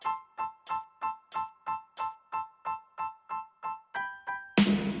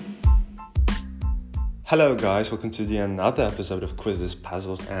Hello guys, welcome to another episode of Quizzes,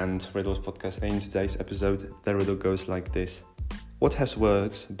 Puzzles and Riddles podcast. In today's episode, the riddle goes like this. What has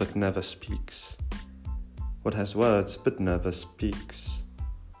words but never speaks? What has words but never speaks?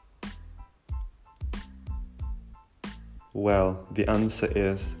 Well, the answer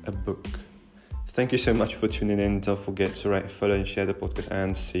is a book. Thank you so much for tuning in. Don't forget to rate, follow and share the podcast,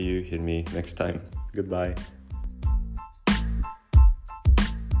 and see you, hear me next time. Goodbye.